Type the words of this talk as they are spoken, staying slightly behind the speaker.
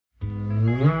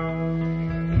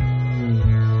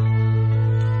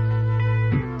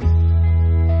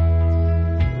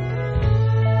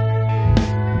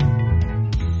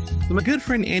My good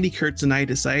friend Andy Kurtz and I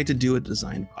decided to do a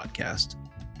design podcast.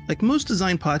 Like most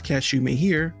design podcasts you may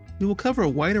hear, we will cover a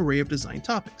wide array of design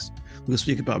topics. We'll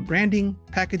speak about branding,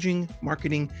 packaging,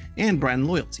 marketing, and brand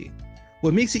loyalty.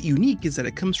 What makes it unique is that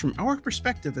it comes from our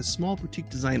perspective as small boutique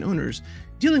design owners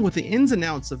dealing with the ins and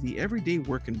outs of the everyday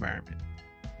work environment.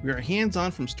 We are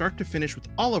hands-on from start to finish with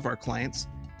all of our clients,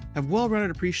 have well-rounded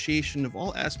appreciation of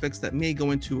all aspects that may go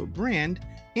into a brand,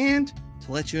 and,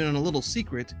 to let you in on a little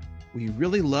secret, we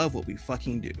really love what we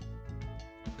fucking do.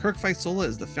 Kirk Faisola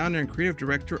is the founder and creative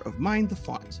director of Mind the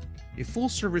Font, a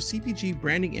full-service CPG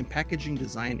branding and packaging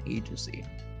design agency.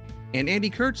 And Andy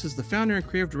Kurtz is the founder and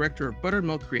creative director of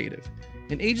Buttermilk Creative,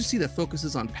 an agency that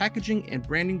focuses on packaging and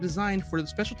branding design for the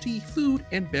specialty food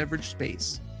and beverage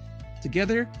space.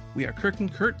 Together, we are Kirk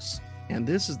and Kurtz, and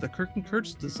this is the Kirk and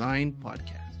Kurtz Design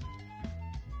Podcast.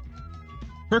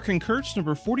 Kirk and Kurtz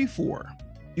number 44.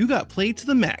 You got played to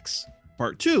the max,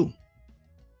 part 2.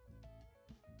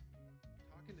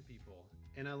 Talking to people,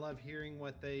 and I love hearing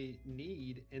what they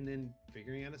need and then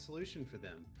figuring out a solution for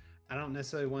them. I don't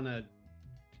necessarily want to,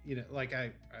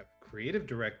 I creative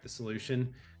direct the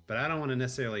solution, but I don't want to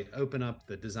necessarily open up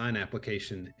the design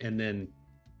application and then,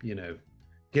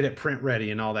 get it print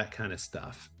ready and all that kind of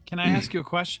stuff. Can I ask you a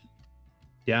question?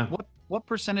 Yeah. What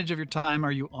percentage of your time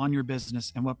are you on your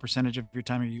business, and what percentage of your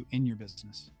time are you in your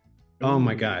business? Oh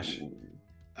my gosh.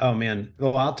 Oh man.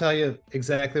 Well, I'll tell you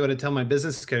exactly what I tell my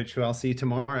business coach, who I'll see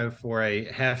tomorrow for a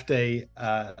half day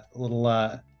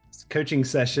little coaching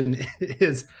session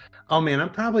is, oh man, I'm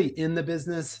probably in the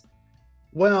business.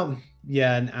 Well,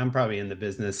 yeah, I'm probably in the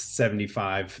business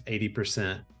 75,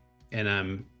 80%, and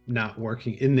I'm not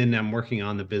working. And then I'm working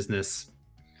on the business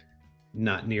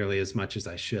not nearly as much as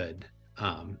I should.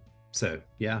 So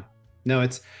yeah,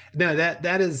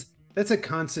 that's a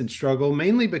constant struggle,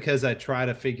 mainly because I try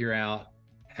to figure out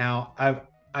how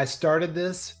I started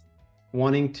this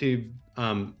wanting to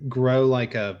grow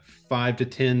like a 5 to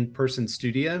 10 person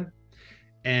studio.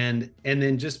 And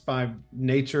then just by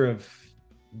nature of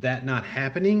that not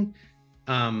happening,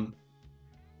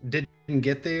 didn't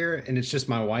get there. And it's just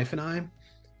my wife and I.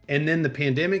 And then the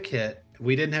pandemic hit.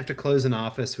 We didn't have to close an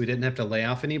office. We didn't have to lay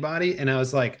off anybody. And I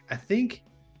was like, I think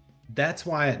that's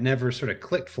why it never sort of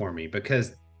clicked for me,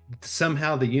 because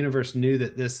somehow the universe knew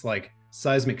that this like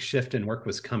seismic shift in work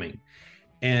was coming.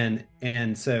 And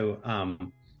so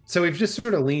we've just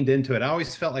sort of leaned into it. I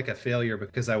always felt like a failure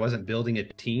because I wasn't building a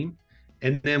team.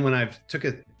 And then when I took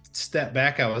a step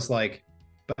back, I was like,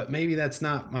 but maybe that's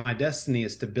not my destiny,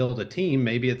 is to build a team.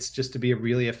 Maybe it's just to be a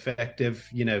really effective,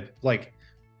 like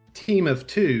team of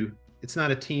 2. It's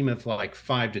not a team of like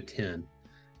 5 to 10.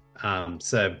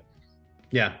 So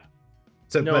yeah.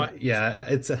 So, no, but yeah,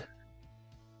 it's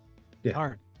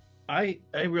hard. I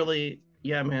really,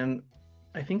 yeah, man.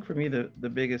 I think for me, the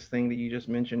biggest thing that you just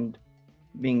mentioned,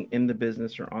 being in the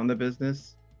business or on the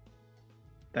business,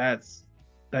 that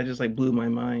just like blew my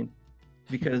mind,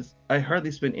 because I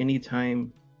hardly spend any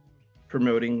time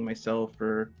promoting myself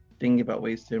or thinking about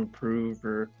ways to improve,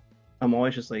 or I'm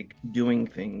always just like doing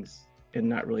things and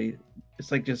not really,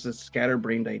 it's like just a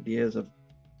scatterbrained ideas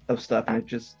of stuff. And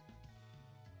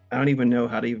I don't even know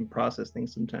how to even process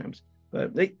things sometimes.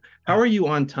 But how are you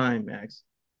on time, Max?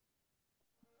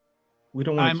 We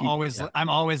don't want I'm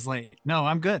always late. No,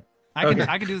 I'm good. I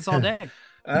can do this all day.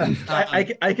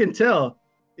 I can tell.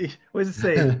 What does it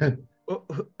say?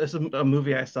 It's a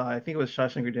movie I saw. I think it was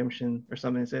Shawshank Redemption or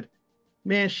something. It said,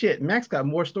 "Man, shit, Max got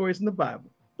more stories in the Bible."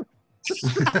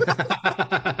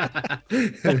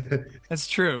 That's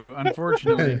true.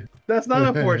 Unfortunately, that's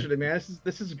not unfortunate, man.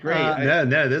 This is great.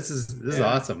 No, this is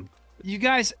awesome. You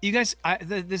guys,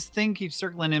 this thing keeps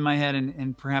circling in my head,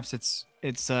 and perhaps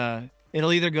it'll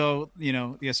either go,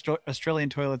 the Australian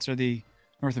toilets or the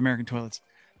North American toilets.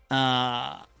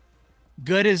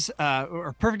 Good is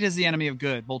or perfect is the enemy of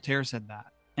good. Voltaire said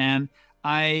that, and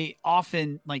I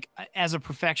often, like, as a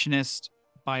perfectionist,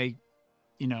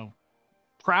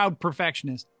 proud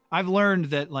perfectionist, I've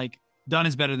learned that like done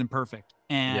is better than perfect,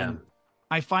 and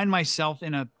I find myself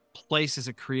in a place as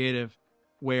a creative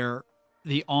where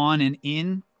the on and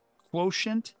in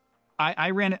quotient.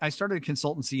 I started a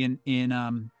consultancy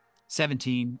in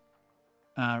 17.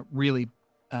 Really,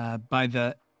 by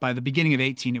the beginning of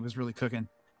 18, it was really cooking.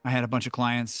 I had a bunch of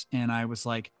clients, and I was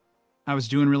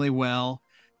doing really well.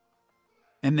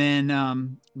 And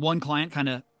then one client kind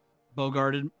of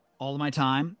bogarted all of my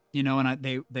time, and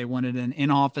they wanted an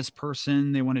in-office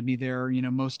person. They wanted me there,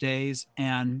 most days,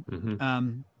 and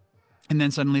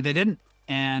then suddenly they didn't,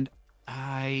 and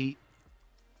I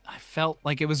felt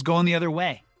like it was going the other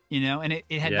way, and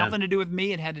it had nothing to do with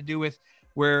me. It had to do with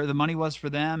where the money was for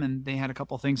them, and they had a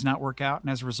couple of things not work out, and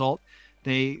as a result,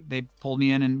 they pulled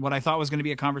me in, and what I thought was going to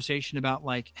be a conversation about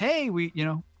like, hey, we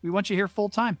want you here full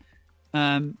time,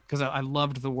 because I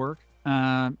loved the work.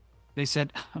 They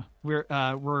said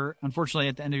we're unfortunately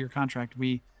at the end of your contract,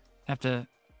 we have to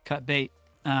cut bait.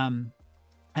 And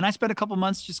I spent a couple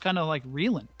months just kind of like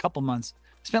reeling.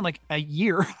 Spent like a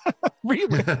year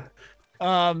reeling.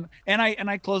 And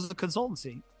I closed the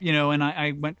consultancy, and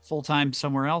I went full time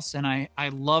somewhere else, and I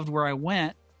loved where I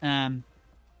went.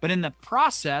 But in the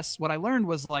process, what I learned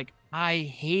was like, I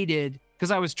hated, because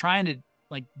I was trying to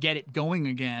like get it going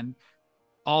again.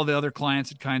 All the other clients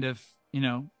had kind of,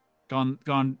 gone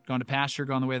to pasture,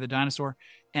 gone the way of the dinosaur.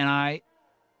 And I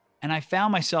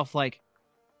found myself like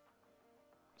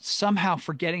somehow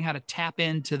forgetting how to tap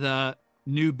into the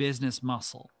new business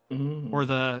muscle or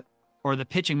the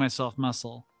pitching myself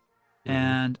muscle.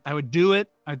 And I would do it.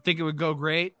 I'd think it would go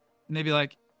great. And they'd be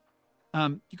like,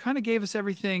 you kind of gave us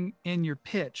everything in your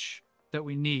pitch that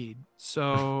we need.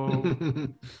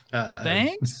 So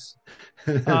thanks.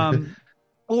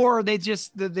 Or they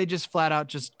just flat out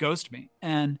just ghost me.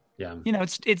 And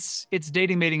it's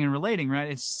dating, mating, and relating, right?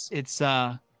 It's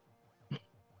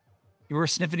we're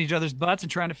sniffing each other's butts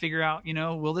and trying to figure out,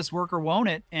 will this work or won't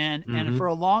it? And for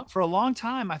a long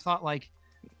time, I thought like,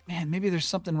 man, maybe there's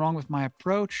something wrong with my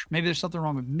approach. Maybe there's something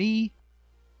wrong with me.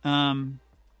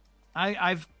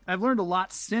 I've learned a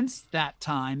lot since that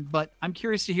time, but I'm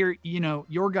curious to hear,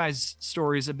 your guys'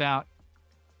 stories about.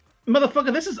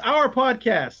 Motherfucker, this is our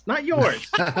podcast, not yours.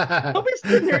 Don't be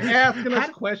sitting here asking us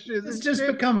questions. It's just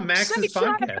become Max's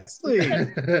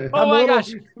podcast. Oh my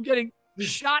gosh, I'm getting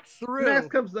shot through. Max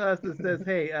comes to us and says,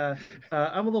 "Hey,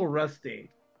 I'm a little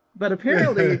rusty," but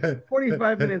apparently,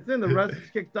 45 minutes in, the rust is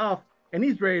kicked off, and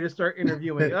he's ready to start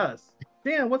interviewing us.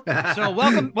 Damn, what's that? So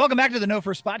welcome back to the No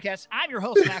First Podcast. I'm your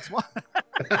host, Max.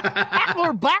 And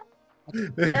we're back.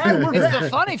 It's the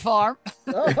funny farm.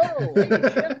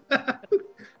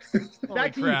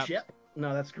 Back to you, Chip.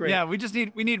 No, that's great. Yeah,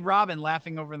 we need Robin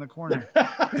laughing over in the corner.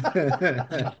 That's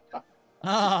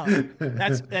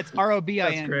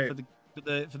ROBIN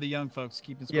for the young folks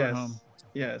keeping score at home.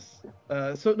 Yes.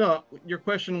 So no, your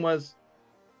question was,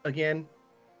 again,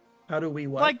 how do we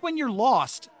what? Like when you're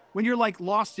lost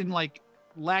in like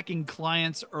lacking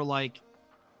clients, or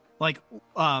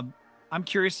I'm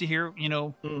curious to hear,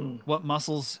 what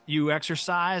muscles you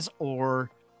exercise,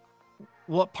 or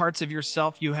what parts of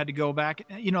yourself you had to go back.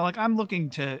 Like I'm looking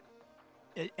to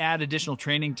add additional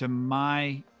training to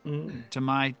my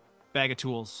bag of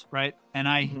tools, right? And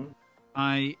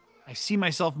I see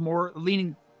myself more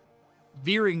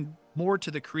veering more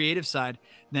to the creative side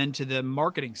than to the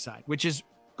marketing side, which is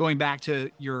going back to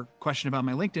your question about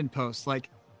my LinkedIn posts. Like,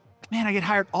 man, I get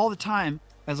hired all the time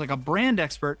as like a brand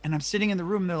expert, and I'm sitting in the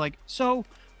room and they're like, so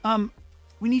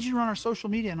we need you to run our social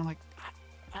media. And I'm like,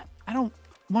 I don't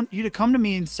want you to come to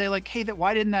me and say like, hey,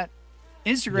 why didn't that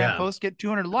Instagram post get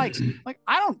 200 likes? Like,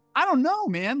 I don't know,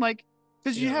 man. Like,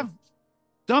 because you have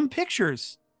dumb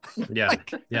pictures. Yeah.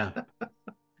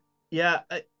 Yeah.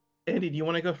 Andy, do you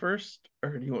want to go first,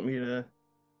 or do you want me to?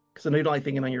 Because I know you don't like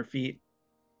thinking on your feet.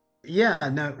 Yeah,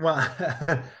 no. Well,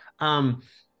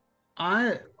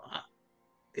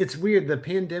 it's weird. The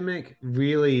pandemic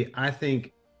really, I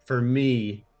think, for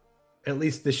me, at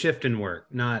least the shift in work,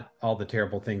 not all the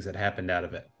terrible things that happened out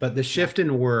of it, but the shift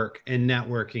in work and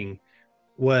networking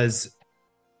was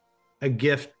a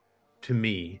gift to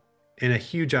me and a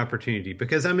huge opportunity,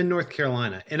 because I'm in North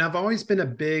Carolina, and I've always been a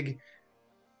big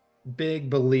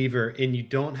believer in, you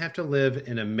don't have to live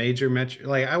in a major metro.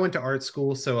 Like, I went to art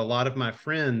school, so a lot of my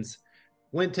friends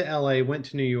went to LA, went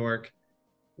to New York,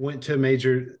 went to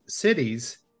major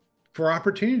cities for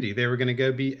opportunity. They were going to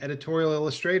go be editorial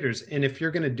illustrators. And if you're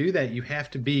going to do that, you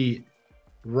have to be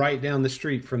right down the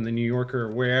street from the New Yorker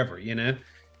or wherever,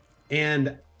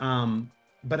 And,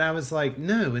 but I was like,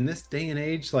 no, in this day and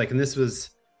age, like, and this was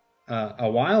a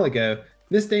while ago,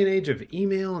 this day and age of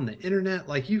email and the internet,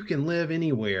 like, you can live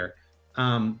anywhere.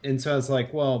 And so I was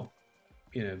like, well,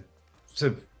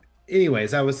 so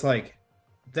anyways, I was like,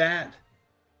 that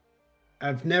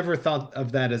I've never thought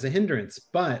of that as a hindrance,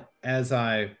 but as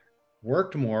I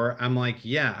worked more, I'm like,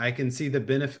 yeah, I can see the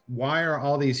benefit. Why are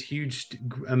all these huge,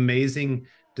 amazing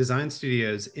design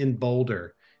studios in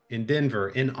Boulder, in Denver,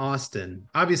 in Austin,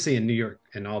 obviously in New York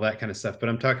and all that kind of stuff, but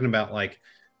I'm talking about like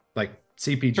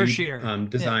CPG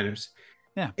designers.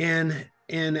 Yeah. And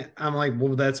I'm like,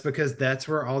 well, that's because that's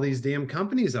where all these damn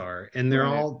companies are. And they're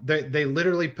all, they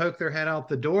literally poke their head out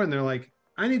the door and they're like,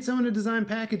 I need someone to design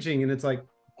packaging. And it's like,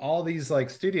 all these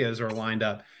like studios are lined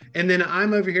up. And then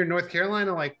I'm over here in North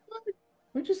Carolina, like,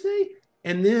 what'd you say?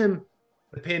 And then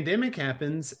the pandemic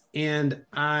happens, and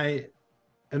I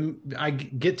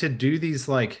get to do these,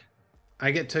 like,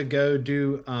 I get to go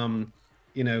do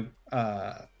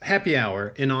happy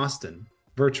hour in Austin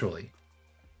virtually.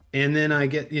 And then I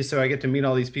get to meet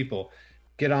all these people,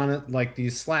 get on it like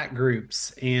these Slack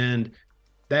groups, and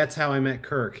that's how I met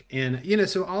Kirk. And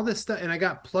so all this stuff, and I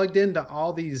got plugged into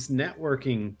all these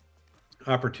networking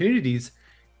opportunities,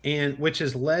 and which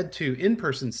has led to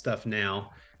in-person stuff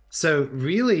now. So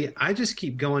really, I just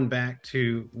keep going back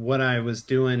to what I was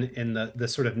doing in the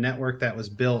sort of network that was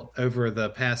built over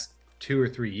the past 2 or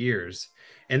 3 years.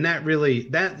 And that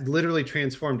literally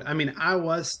transformed. I mean, I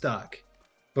was stuck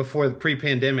before the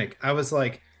pre-pandemic. I was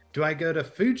like, do I go to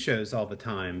food shows all the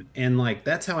time? And like,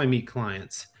 that's how I meet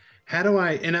clients. How do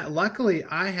I, luckily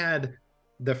I had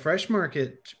the Fresh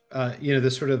Market,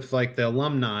 the sort of like the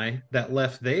alumni that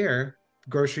left there,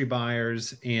 grocery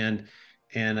buyers and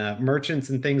merchants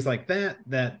and things like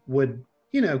that would,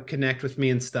 connect with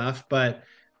me and stuff, but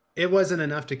it wasn't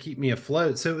enough to keep me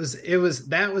afloat. So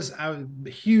that was a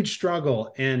huge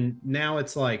struggle. And now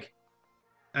it's like,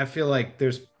 I feel like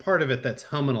there's part of it that's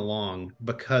humming along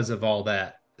because of all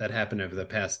that happened over the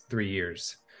past 3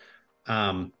 years.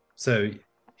 So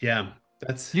yeah,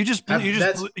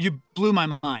 you blew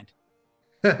my mind.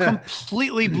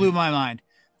 Completely blew my mind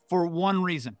for one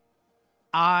reason.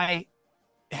 I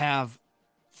have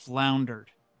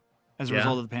floundered as a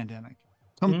result of the pandemic.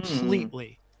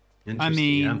 Completely. I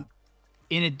mean,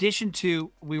 in addition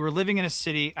to, we were living in a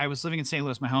city, I was living in St.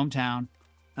 Louis, my hometown,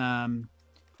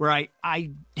 where I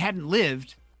hadn't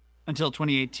lived until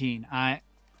 2018. I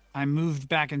moved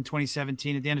back in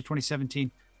 2017, at the end of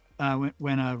 2017,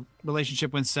 when a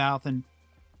relationship went south and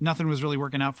nothing was really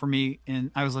working out for me. And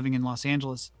I was living in Los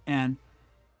Angeles, and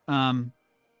a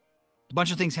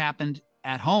bunch of things happened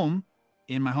at home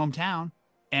in my hometown.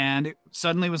 And it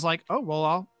suddenly was like, oh, well,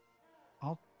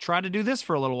 I'll try to do this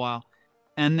for a little while.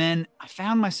 And then I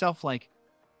found myself like,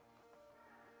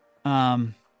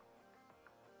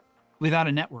 without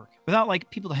a network, without like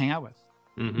people to hang out with.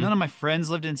 Mm-hmm. None of my friends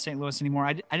lived in St. Louis anymore.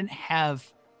 I didn't have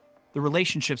the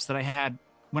relationships that I had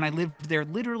when I lived there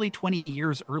literally 20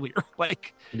 years earlier.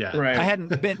 Like, yeah, right. I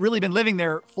hadn't really been living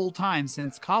there full time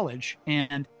since college.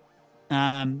 And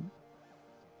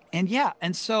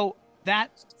so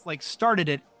that like started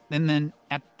it. And then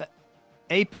at the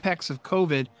apex of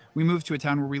COVID, we moved to a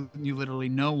town where we knew literally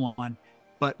no one,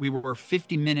 but we were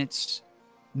 50 minutes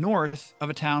north of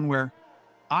a town where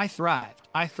I thrived.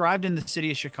 I thrived in the city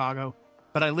of Chicago,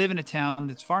 but I live in a town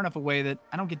that's far enough away that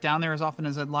I don't get down there as often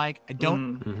as I'd like. I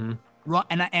don't run,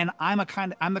 and I'm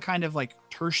the kind of like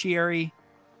tertiary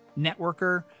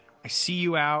networker. I see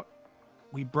you out,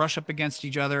 we brush up against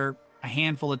each other a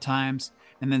handful of times,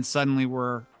 and then suddenly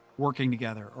we're working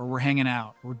together, or we're hanging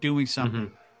out, or we're doing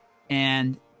something.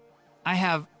 And I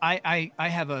have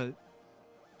a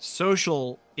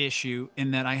social issue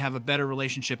in that I have a better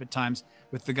relationship at times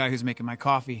with the guy who's making my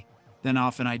coffee than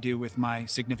often I do with my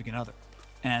significant other.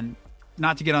 And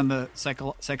not to get on the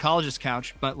psychologist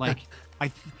couch, but like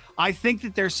I think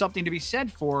that there's something to be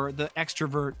said for the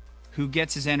extrovert who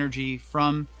gets his energy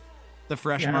from the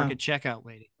Fresh Market checkout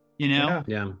lady, Yeah.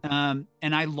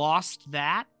 And I lost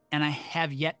that, and I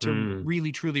have yet to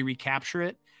really truly recapture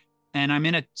it. And I'm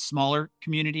in a smaller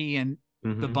community, and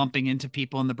the bumping into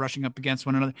people and the brushing up against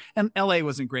one another. And LA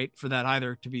wasn't great for that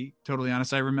either, to be totally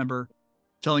honest. I remember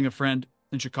telling a friend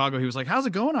in Chicago, he was like, how's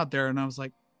it going out there? And I was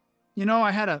like,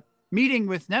 I had a meeting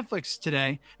with Netflix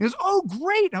today. He goes, oh,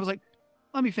 great. And I was like,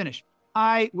 let me finish.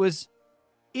 I was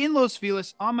in Los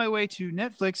Feliz on my way to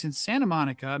Netflix in Santa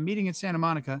Monica, meeting in Santa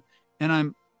Monica. And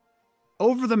I'm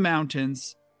over the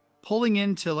mountains pulling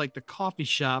into like the coffee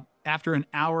shop after an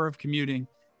hour of commuting.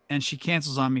 And she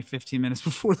cancels on me 15 minutes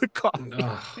before the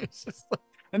coffee.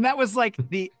 And that was like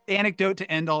the anecdote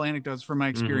to end all anecdotes from my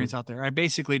experience out there. I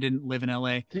basically didn't live in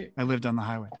LA. I lived on the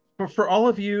highway. For all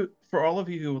of you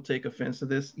who will take offense to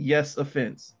this, yes,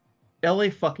 offense. LA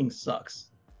fucking sucks.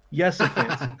 Yes,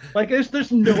 offense. Like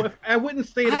there's no. I wouldn't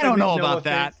say it. I don't know about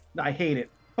that. I hate it.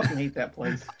 Fucking hate that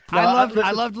place. No,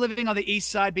 I loved living on the east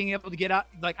side, being able to get out.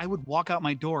 Like I would walk out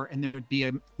my door, and there would be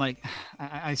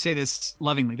I say this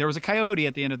lovingly, there was a coyote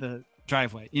at the end of the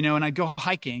driveway, and I'd go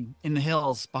hiking in the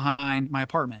hills behind my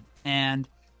apartment, and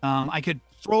I could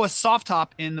throw a soft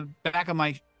top in the back of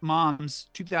my mom's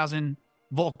 2000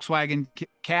 Volkswagen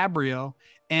Cabrio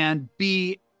and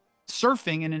be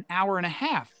surfing in an hour and a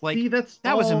half. Like, see, that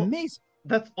was amazing.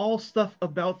 That's all stuff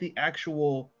about the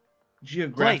actual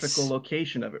geographical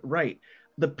location of it, right?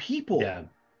 The people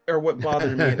are what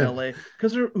bothered me in LA,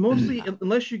 because they're mostly,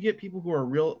 unless you get people who are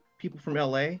real people from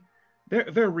LA,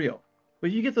 they're real.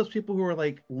 But you get those people who are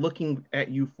like looking at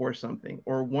you for something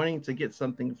or wanting to get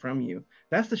something from you.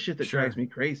 That's the shit that drives me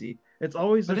crazy. It's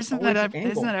always, but isn't that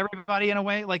everybody in a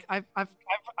way? Like I've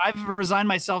resigned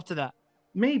myself to that.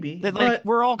 Maybe that like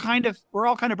we're all kind of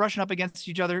brushing up against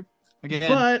each other again,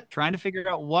 but trying to figure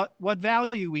out what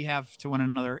value we have to one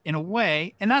another in a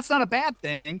way, and that's not a bad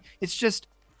thing. It's just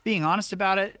being honest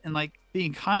about it and like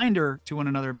being kinder to one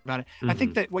another about it. I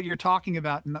think that what you're talking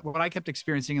about and what I kept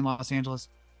experiencing in Los Angeles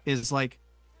is like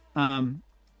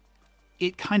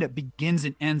it kind of begins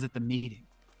and ends at the meeting.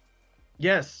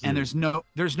 Yes. And there's no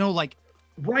like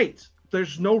right.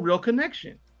 There's no real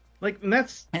connection. Like, and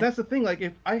that's the thing. Like,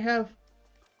 if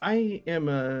I am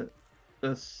a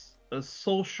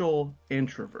social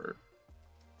introvert.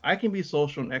 I can be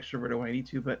social and extrovert when I need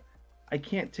to, but I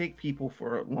can't take people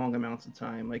for long amounts of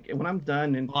time. Like when I'm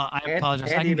done, and I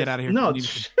apologize. I can get out of here. No,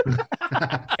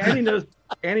 Andy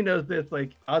knows this.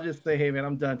 Like I'll just say, "Hey, man,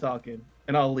 I'm done talking,"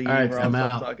 and I'll leave. All right, or I'll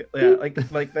stop talking. Yeah,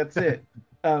 like that's it.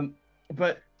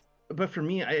 But for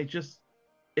me,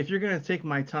 if you're gonna take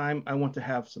my time, I want to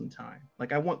have some time.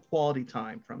 Like I want quality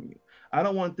time from you. I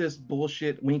don't want this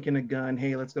bullshit winking a gun.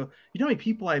 Hey, let's go. You know how many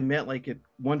people I met like at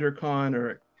WonderCon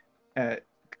or at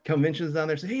conventions down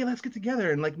there say, hey, let's get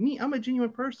together. And like me, I'm a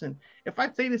genuine person. If I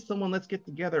say to someone, let's get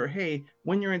together, or hey,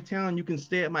 when you're in town, you can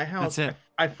stay at my house.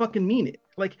 I fucking mean it.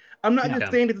 Like I'm not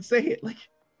just saying it to say it. Like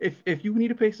if you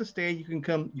need a place to stay, you can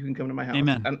come to my house.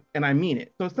 Amen. And I mean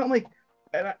it. So it's not like,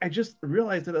 and I just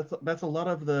realized that that's a lot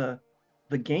of the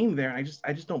game there. I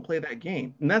just don't play that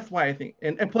game, and that's why I think.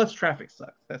 And plus, traffic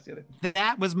sucks. That's the other thing.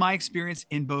 That was my experience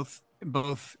in both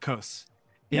coasts,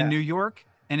 in New York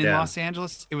and in Los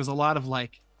Angeles. It was a lot of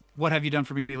like, "What have you done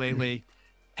for me lately?"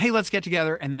 Hey, let's get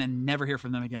together, and then never hear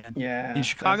from them again. Yeah. In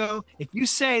Chicago, if you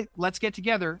say let's get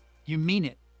together, you mean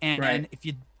it, and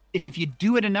if you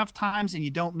do it enough times and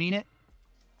you don't mean it,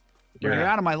 you're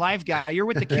out of my life, guy. You're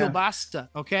with the kielbasa,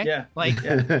 okay? Yeah. Like,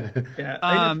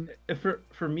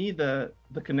 for me, the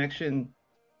connection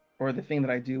or the thing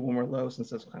that I do when we're low,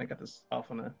 since I've kind of got this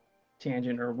off on a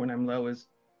tangent, or when I'm low, is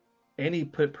Andy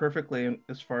put it perfectly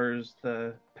as far as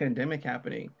the pandemic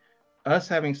happening. Us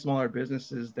having smaller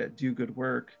businesses that do good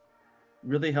work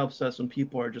really helps us when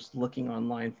people are just looking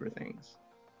online for things.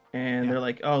 And they're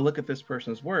like, oh, look at this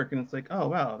person's work. And it's like, oh,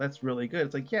 wow, that's really good.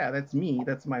 It's like, yeah, that's me.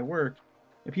 That's my work.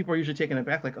 And people are usually taken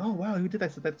aback, like, oh, wow, who did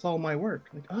that? So that's all my work.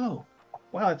 Like, oh,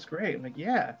 wow, that's great. I'm like,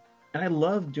 yeah. And I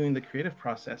love doing the creative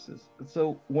processes. And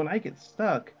so when I get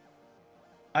stuck,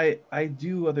 I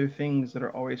do other things that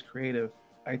are always creative.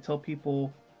 I tell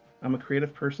people I'm a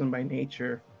creative person by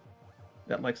nature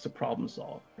that likes to problem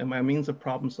solve. And my means of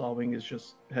problem solving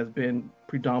has been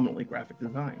predominantly graphic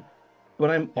design. But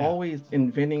I'm always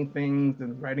inventing things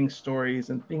and writing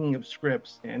stories and thinking of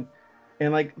scripts. And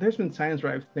like, there's been times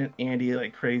where I've sent Andy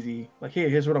like crazy, like, hey,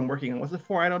 here's what I'm working on. What's it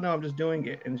for? I don't know. I'm just doing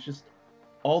it. And it's just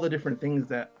all the different things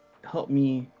that help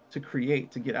me to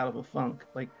create, to get out of a funk.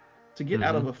 Like, to get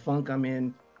out of a funk I'm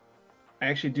in, I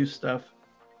actually do stuff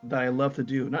that I love to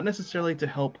do. Not necessarily to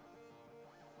help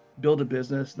build a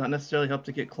business, not necessarily help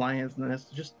to get clients, and that's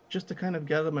just to kind of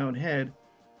get out of my own head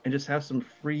and just have some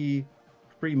free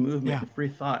movement and free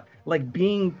thought. Like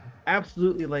being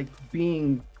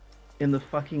in the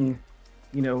fucking,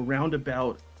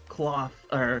 roundabout cloth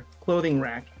or clothing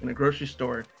rack in a grocery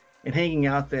store and hanging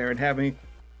out there and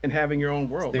having your own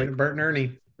world. Like Bert and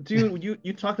Ernie. Dude,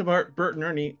 you talked about Bert and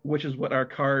Ernie, which is what our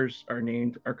cars are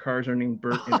named. Our cars are named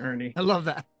Bert and Ernie. I love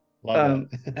that.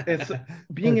 It's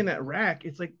being in that rack,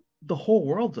 it's like the whole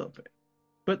world's open.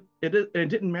 But it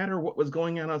didn't matter what was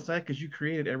going on outside because you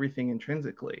created everything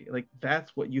intrinsically. Like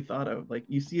that's what you thought of. Like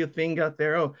you see a thing out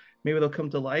there, oh, maybe they'll come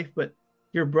to life, but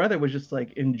your brother was just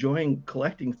like enjoying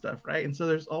collecting stuff, right? And so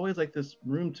there's always like this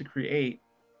room to create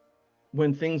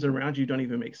when things around you don't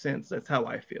even make sense. That's how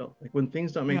I feel. Like when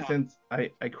things don't make sense, I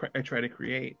try to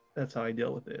create. That's how I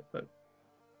deal with it. But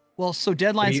well, so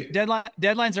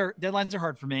deadlines are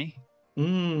hard for me.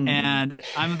 And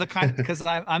I'm the kind because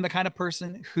I'm the kind of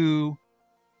person who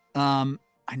I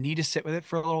need to sit with it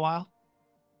for a little while.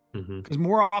 Because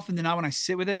more often than not, when I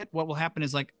sit with it, what will happen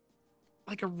is like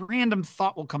a random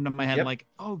thought will come to my head, like,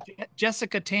 oh,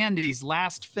 Jessica Tandy's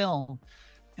last film.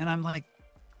 And I'm like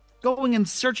going and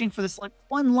searching for this like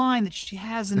one line that she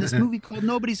has in this movie called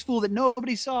Nobody's Fool that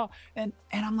nobody saw. And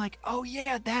I'm like, oh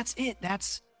yeah, that's it.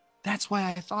 That's why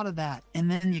I thought of that.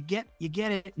 And then you get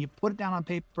it and you put it down on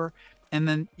paper and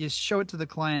then you show it to the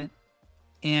client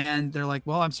and they're like,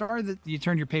 well, I'm sorry that you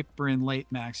turned your paper in late,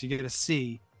 Max. You get a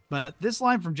C. But this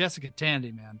line from Jessica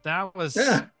Tandy, man, that was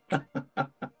that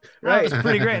was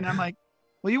pretty great. And I'm like,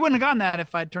 well, you wouldn't have gotten that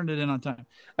if I'd turned it in on time.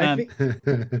 I think,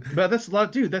 but that's a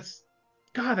lot, dude. That's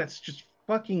just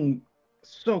fucking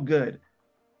so good.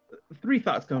 Three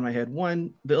thoughts go in my head.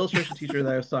 One, the illustration teacher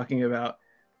that I was talking about,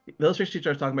 the illustration teacher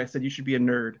I was talking about said you should be a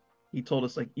nerd. He told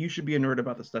us like you should be a nerd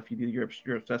about the stuff you do.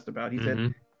 You're obsessed about. He Mm-hmm.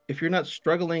 said if you're not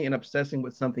struggling and obsessing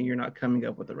with something, you're not coming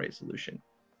up with the right solution.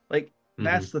 Like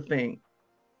that's the thing.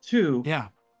 Two, Yeah.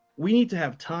 we need to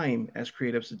have time as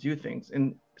creatives to do things.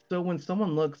 And so when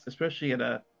someone looks, especially at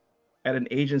an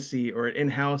agency or an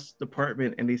in-house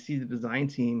department, and they see the design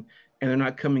team and they're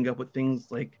not coming up with things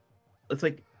like, it's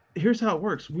like, here's how it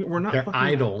works. We're not They're fucking,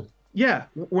 idle. yeah,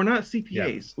 we're not CPAs.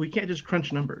 Yeah. We can't just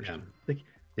crunch numbers. Yeah. Like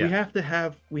Yeah. we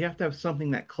have to have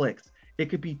something that clicks. It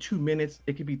could be 2 minutes,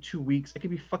 it could be 2 weeks, it could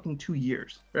be fucking 2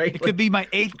 years, right? It could be my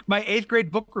eighth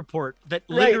grade book report that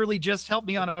literally just helped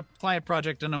me on a client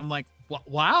project, and I'm like,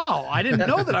 wow, I didn't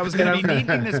know that I was going to be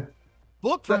needing this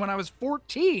book from when I was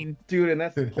 14. Dude, and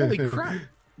that's Holy crap.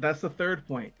 That's the third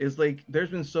point. Is like there's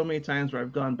been so many times where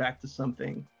I've gone back to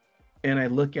something and I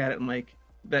look at it and like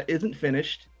that isn't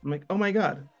finished. I'm like, oh my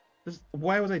god,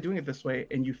 why was I doing it this way?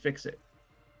 And you fix it.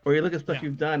 Or you look at stuff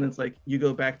you've done and it's like you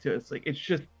go back to it. It's like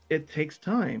it takes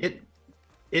time.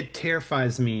 It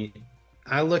terrifies me.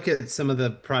 I look at some of the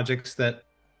projects that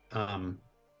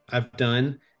I've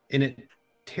done, and it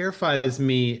terrifies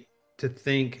me to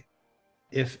think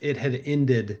if it had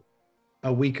ended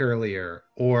a week earlier,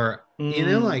 or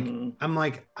like I'm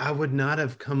like I would not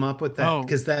have come up with that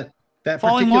because that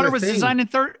Falling Water was designed in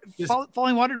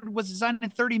Falling Water was designed in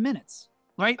 30 minutes,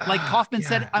 right? Like Kaufman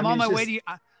said, I'm on my way to.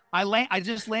 I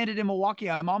just landed in Milwaukee.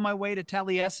 I'm on my way to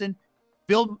Taliesin.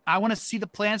 I want to see the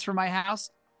plans for my house.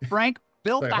 Frank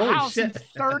built the house in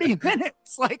 30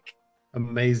 minutes. Like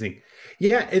amazing.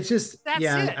 Yeah, it's just that's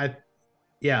it.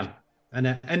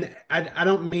 And I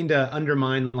don't mean to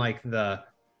undermine like that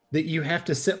you have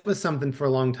to sit with something for a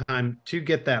long time to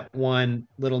get that one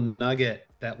little nugget,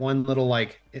 that one little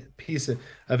like piece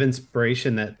of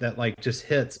inspiration that like just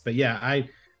hits. But yeah,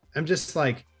 I'm just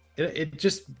like it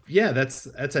just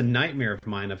that's a nightmare of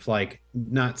mine of like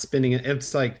not spending it.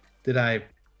 It's like did I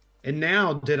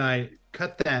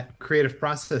cut that creative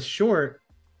process short,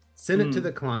 send it to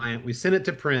the client, we send it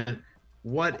to print.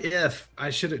 What if I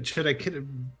should have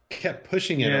kept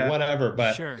pushing it or whatever,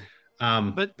 but sure.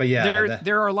 But yeah,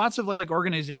 there are lots of like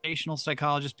organizational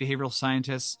psychologists, behavioral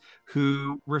scientists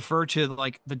who refer to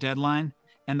like the deadline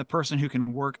and the person who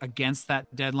can work against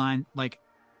that deadline, like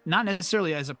not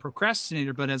necessarily as a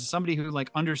procrastinator, but as somebody who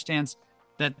like understands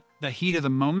that the heat of the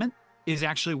moment is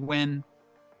actually when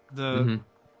the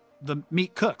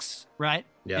meat cooks, right?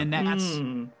 Yeah. And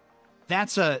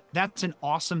that's an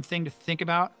awesome thing to think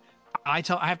about. I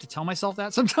have to tell myself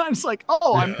that sometimes, like,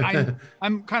 oh,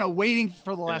 I'm kind of waiting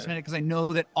for the last minute because I know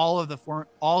that all of the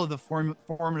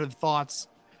formative thoughts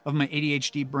of my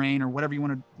ADHD brain, or whatever you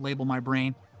want to label my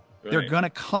brain, they're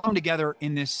gonna come together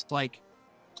in this like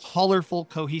colorful,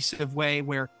 cohesive way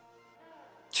where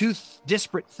two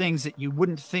disparate things that you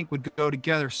wouldn't think would go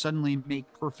together suddenly make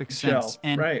perfect sense.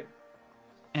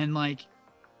 And like,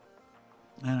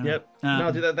 I don't know.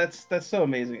 No, dude, that's so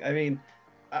amazing. I mean,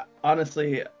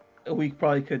 honestly, we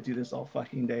probably could do this all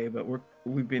fucking day, but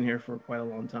we've been here for quite a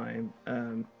long time.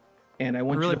 And I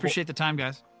really appreciate the time,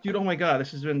 guys. Dude, oh my god,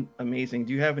 this has been amazing.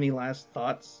 Do you have any last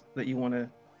thoughts that you want to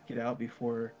get out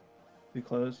before we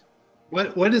close?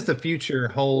 What does the future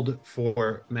hold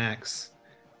for Max?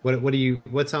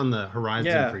 What's on the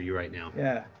horizon for you right now?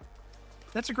 Yeah.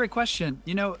 That's a great question.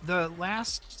 You know, the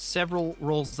last several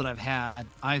roles that I've had,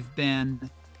 I've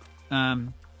been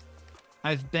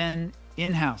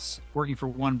in-house working for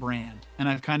one brand, and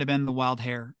I've kind of been the wild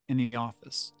hair in the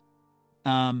office,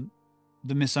 the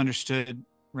misunderstood,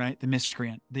 right? The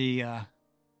miscreant, the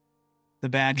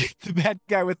bad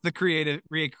guy with the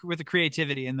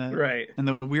creativity and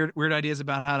the weird ideas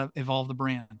about how to evolve the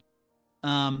brand.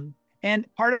 And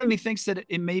part of me thinks that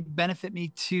it may benefit me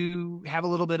to have a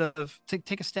little bit of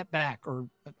take a step back or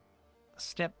a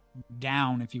step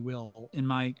down, if you will, in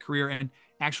my career and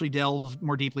actually delve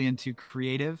more deeply into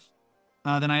creative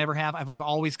than I ever have. I've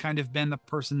always kind of been the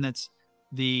person that's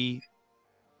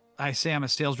I say I'm a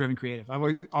sales-driven creative.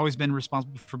 I've always been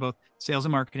responsible for both sales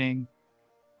and marketing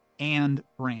and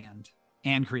brand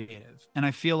and creative. And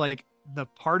I feel like the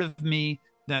part of me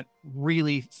that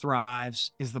really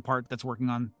thrives is the part that's working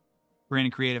on brand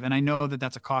and creative. And I know that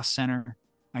that's a cost center.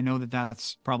 I know that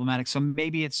that's problematic. So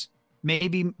maybe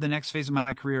the next phase of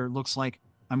my career looks like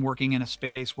I'm working in a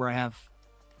space where I have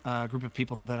a group of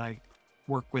people that I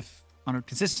work with on a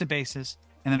consistent basis,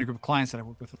 and then a group of clients that I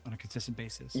work with on a consistent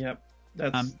basis. Yep.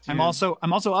 I'm also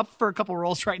up for a couple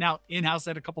roles right now in-house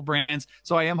at a couple brands.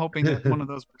 So I am hoping that one of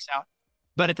those works out.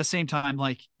 But at the same time,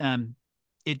 like,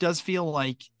 it does feel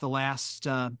like the last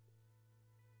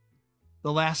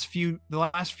the last few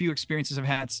experiences I've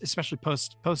had, especially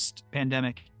post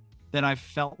pandemic, that I've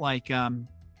felt like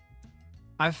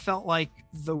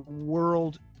the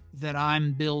world that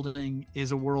I'm building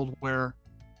is a world where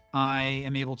I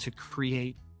am able to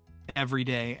create every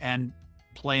day and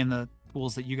play in the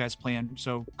pools that you guys play in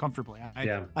so comfortably.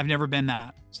 I've never been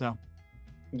that, so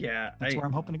yeah, that's where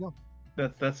I'm hoping to go.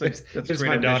 That's great.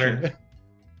 My daughter.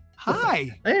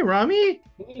 Hi. Hey, Rami.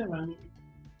 Hey, Rami.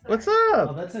 What's Oh,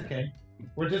 up? that's okay.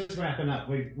 We're just wrapping up.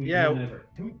 We Yeah. went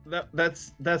over.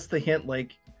 That's the hint.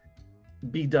 Like,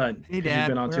 be done. Hey, 'cause Dad. You've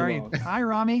been on Where too are you? long. Hi,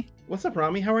 Rami. What's up,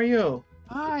 Rami? How are you?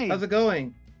 Hi. How's it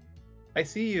going? I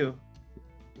see you.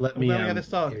 Let I'm me. glad we got this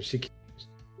talk. Here,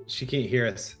 she can't hear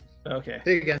us. Okay.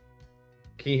 There you go.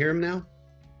 Can you hear him now?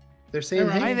 They're saying,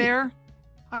 Hey, "Hey, Hi there.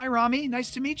 Hi, Rami.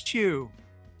 Nice to meet you.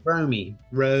 Romy,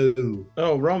 Ro."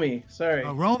 Oh, Romy. Sorry,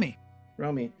 Romy.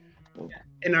 Romy.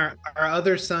 And our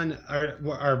other son,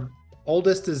 our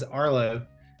oldest is Arlo.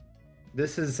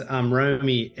 This is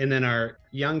Romy, and then our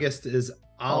youngest is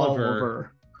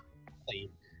Oliver.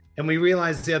 And we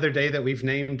realized the other day that we've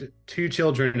named 2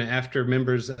 children after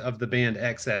members of the band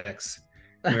XX.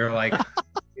 We were like,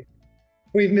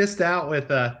 we missed out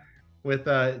with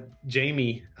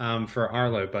Jamie for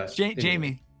Arlo, but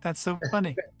Jamie. That's so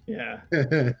funny. Yeah.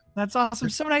 That's awesome.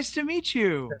 So nice to meet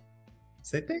you.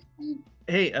 Say thank you.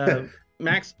 Hey,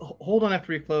 Max, hold on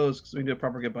after we close because we can do a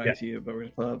proper goodbye to you, but we're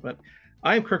gonna close. But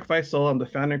I'm Kirk Feistel. I'm the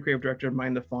founder and creative director of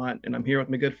Mind the Font, and I'm here with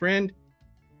my good friend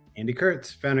Andy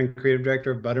Kurtz, founder and creative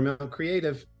director of Buttermilk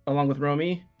Creative, along with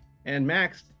Romy and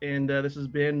Max. And this has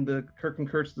been the Kirk and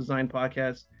Kurtz Design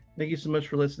Podcast. Thank you so much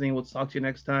for listening. We'll talk to you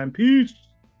next time. Peace.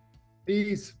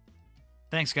 Peace.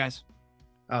 Thanks, guys.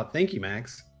 Oh, thank you,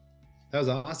 Max. That was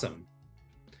awesome.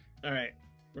 All right,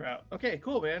 we're out. Okay,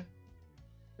 cool, man.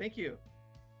 Thank you,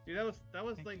 dude. That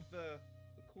was like the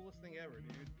coolest thing ever,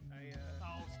 dude.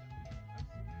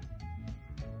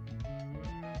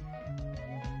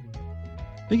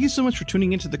 Thank you so much for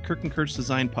tuning into the Kirk and Kurtz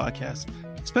Design Podcast.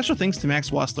 Special thanks to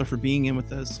Max Wassler for being in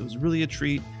with us. It was really a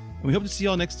treat, and we hope to see you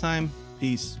all next time.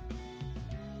 Peace.